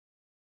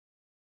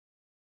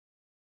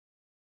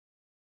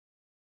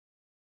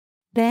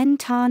Ben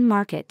Thanh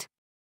Market.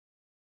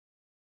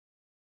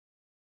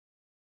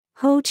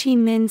 Ho Chi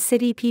Minh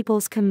City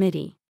People's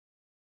Committee.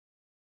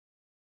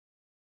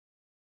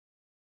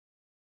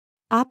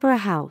 Opera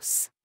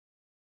House.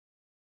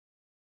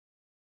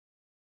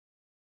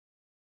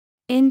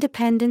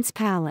 Independence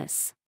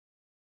Palace.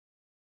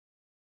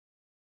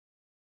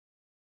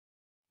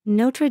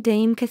 Notre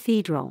Dame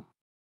Cathedral.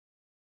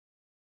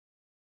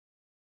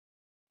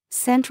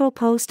 Central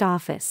Post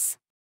Office.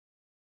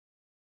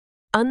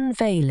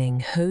 Unveiling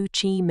Ho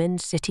Chi Minh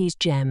City's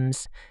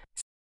gems.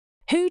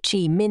 Ho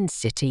Chi Minh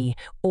City,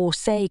 or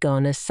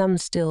Saigon as some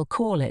still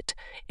call it,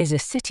 is a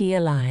city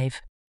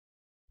alive.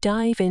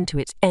 Dive into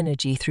its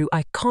energy through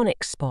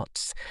iconic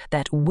spots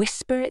that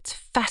whisper its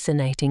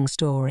fascinating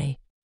story.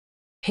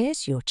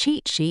 Here's your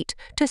cheat sheet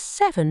to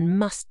 7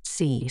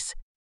 must-sees.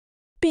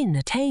 Bin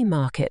at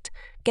Haymarket,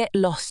 get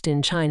lost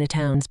in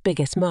Chinatown's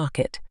biggest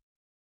market.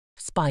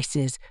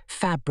 Spices,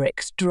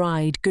 fabrics,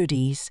 dried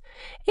goodies.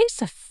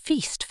 It's a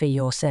feast for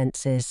your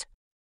senses.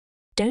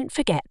 Don't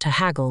forget to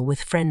haggle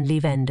with friendly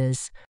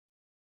vendors.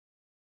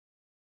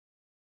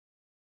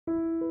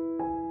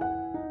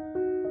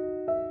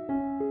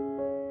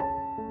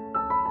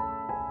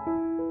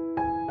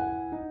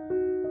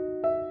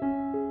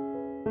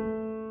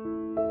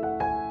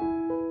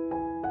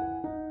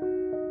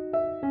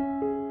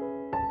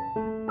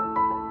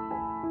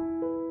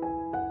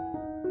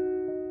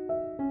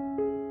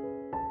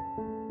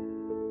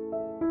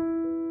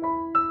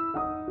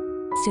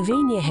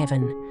 Souvenir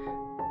Heaven.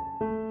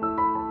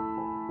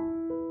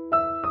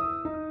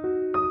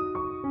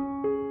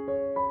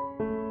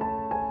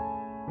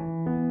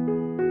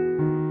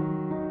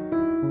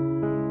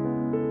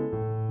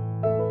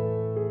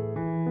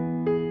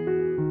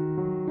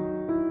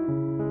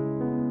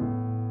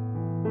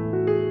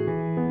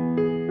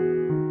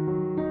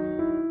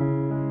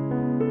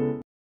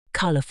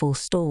 Colourful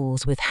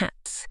stalls with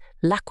hats,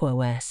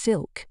 lacquerware,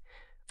 silk.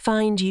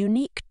 Find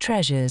unique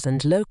treasures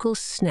and local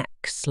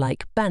snacks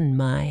like banh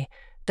mi,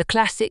 the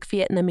classic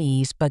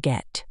Vietnamese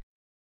baguette.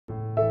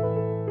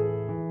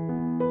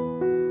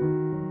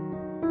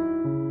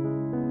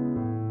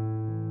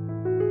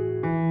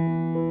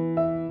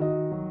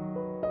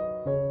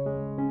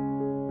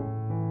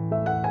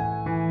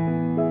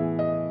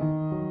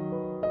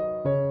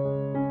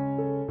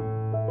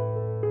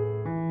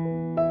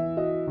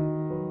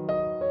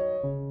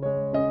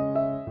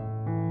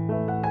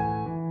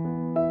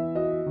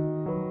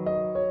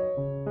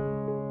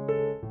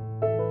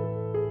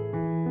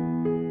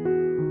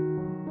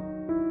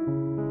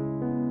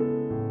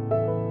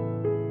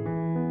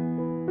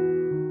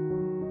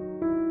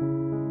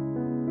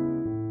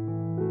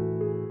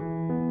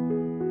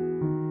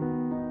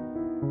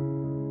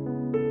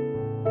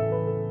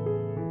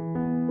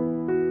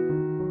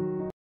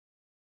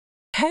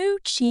 Ho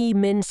Chi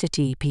Minh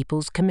City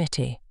People's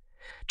Committee.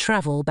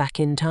 Travel back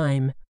in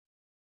time.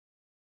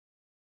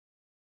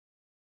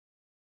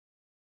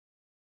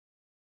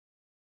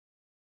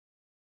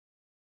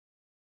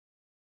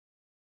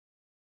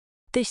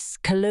 This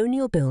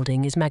colonial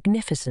building is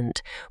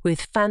magnificent,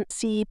 with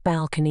fancy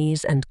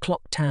balconies and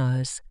clock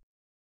towers.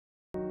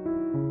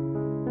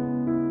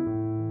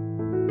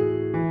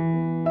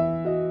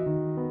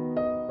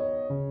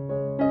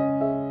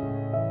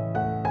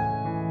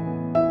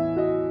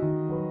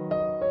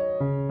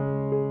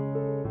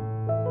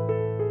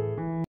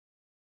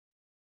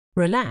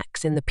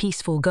 Relax in the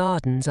peaceful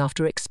gardens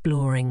after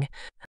exploring.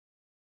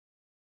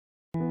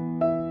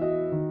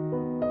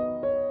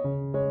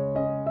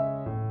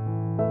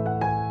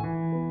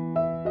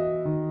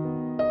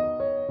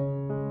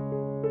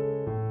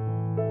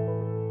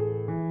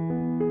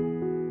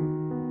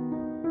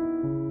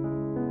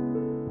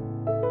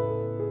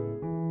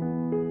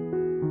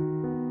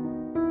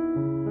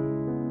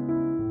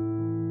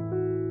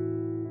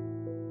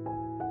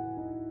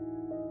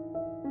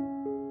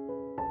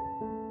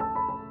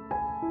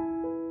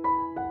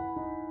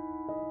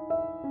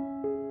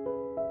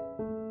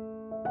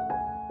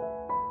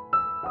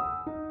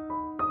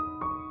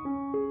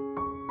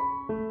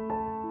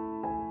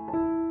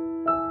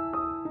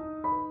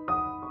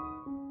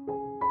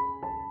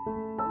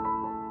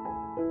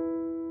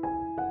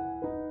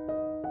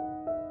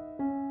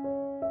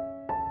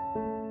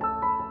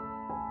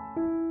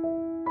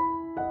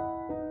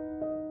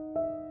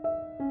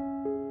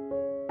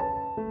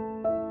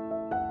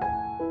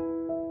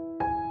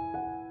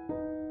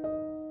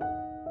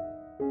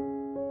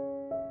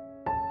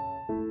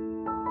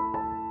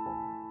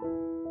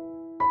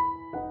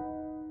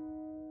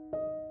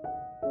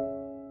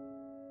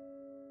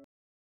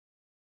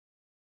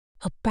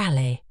 A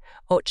ballet.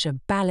 Watch a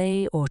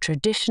ballet or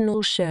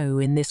traditional show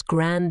in this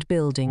grand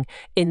building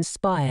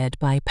inspired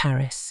by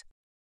Paris.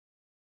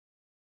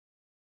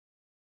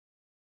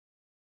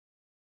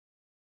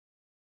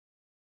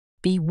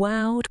 Be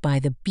wowed by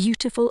the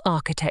beautiful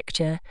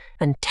architecture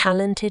and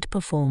talented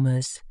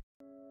performers.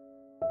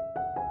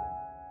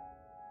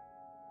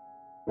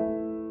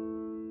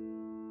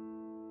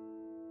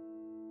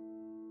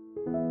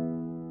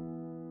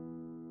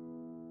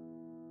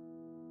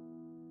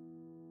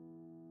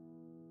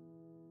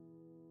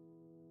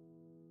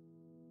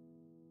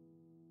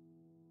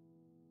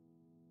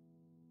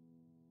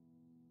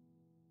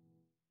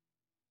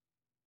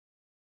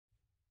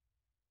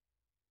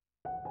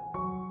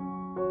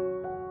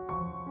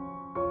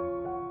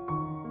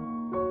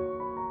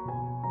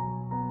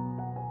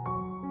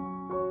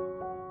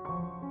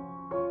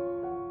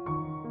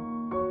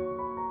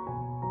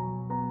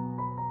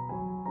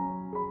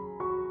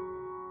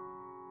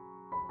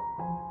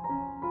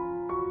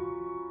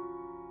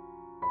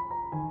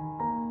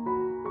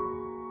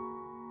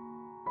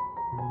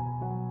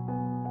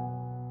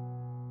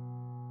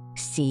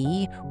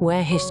 see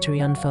where history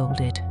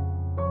unfolded.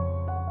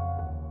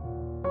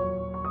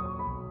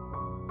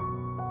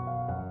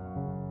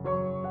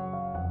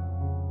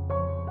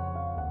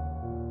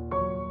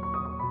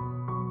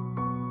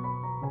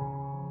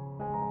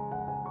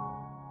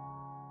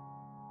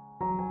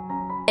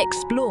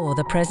 Explore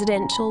the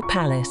presidential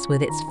palace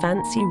with its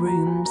fancy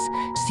rooms,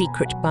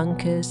 secret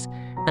bunkers,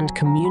 and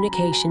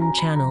communication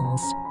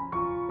channels.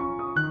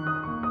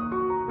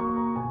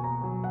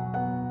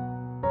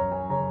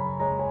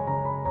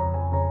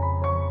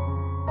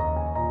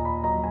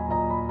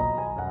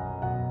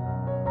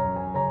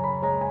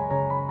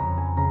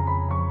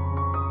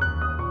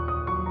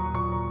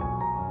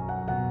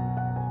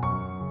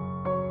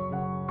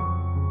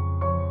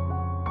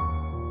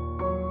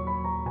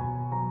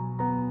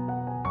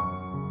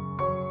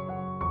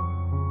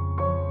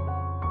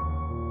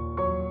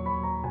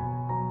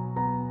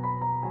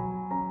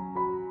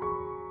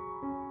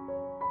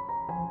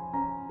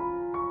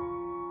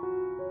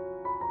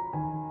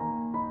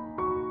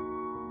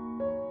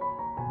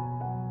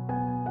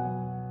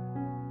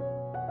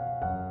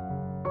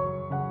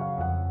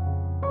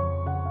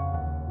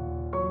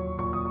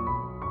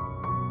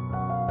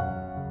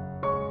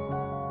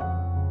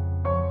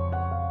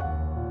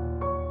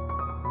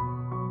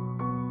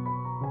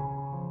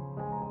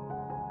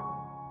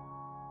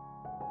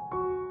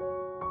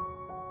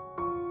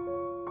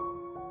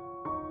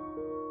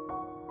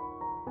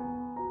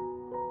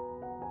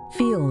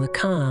 Feel the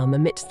calm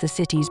amidst the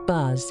city's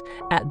buzz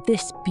at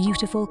this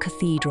beautiful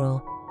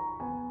cathedral.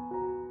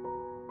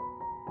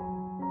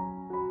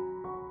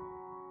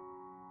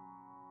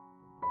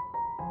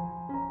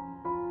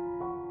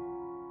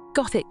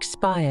 Gothic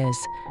spires,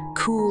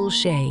 cool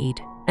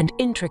shade, and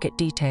intricate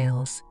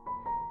details.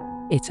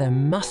 It's a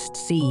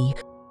must-see.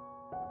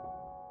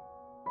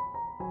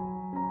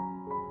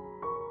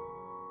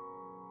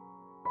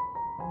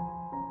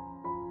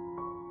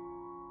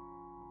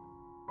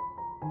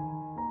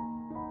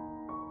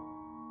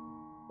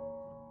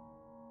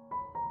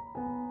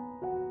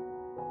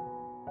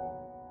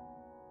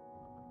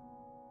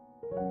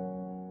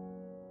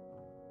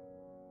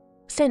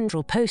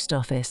 Central Post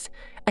Office,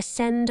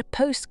 send a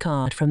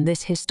postcard from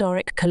this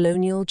historic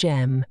colonial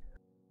gem.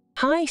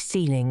 High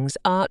ceilings,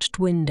 arched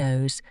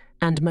windows,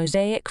 and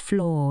mosaic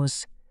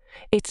floors.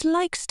 It's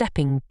like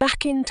stepping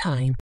back in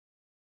time.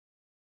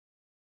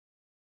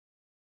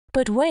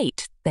 But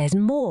wait, there's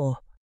more.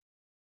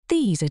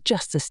 These are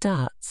just the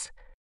starts.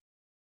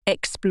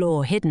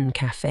 Explore hidden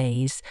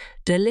cafes,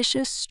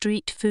 delicious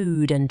street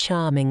food and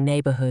charming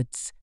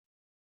neighbourhoods.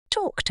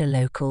 Talk to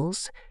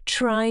locals,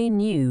 try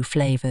new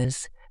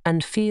flavours,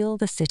 and feel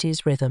the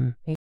city's rhythm.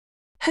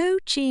 Ho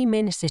Chi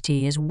Minh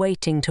City is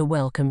waiting to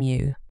welcome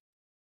you.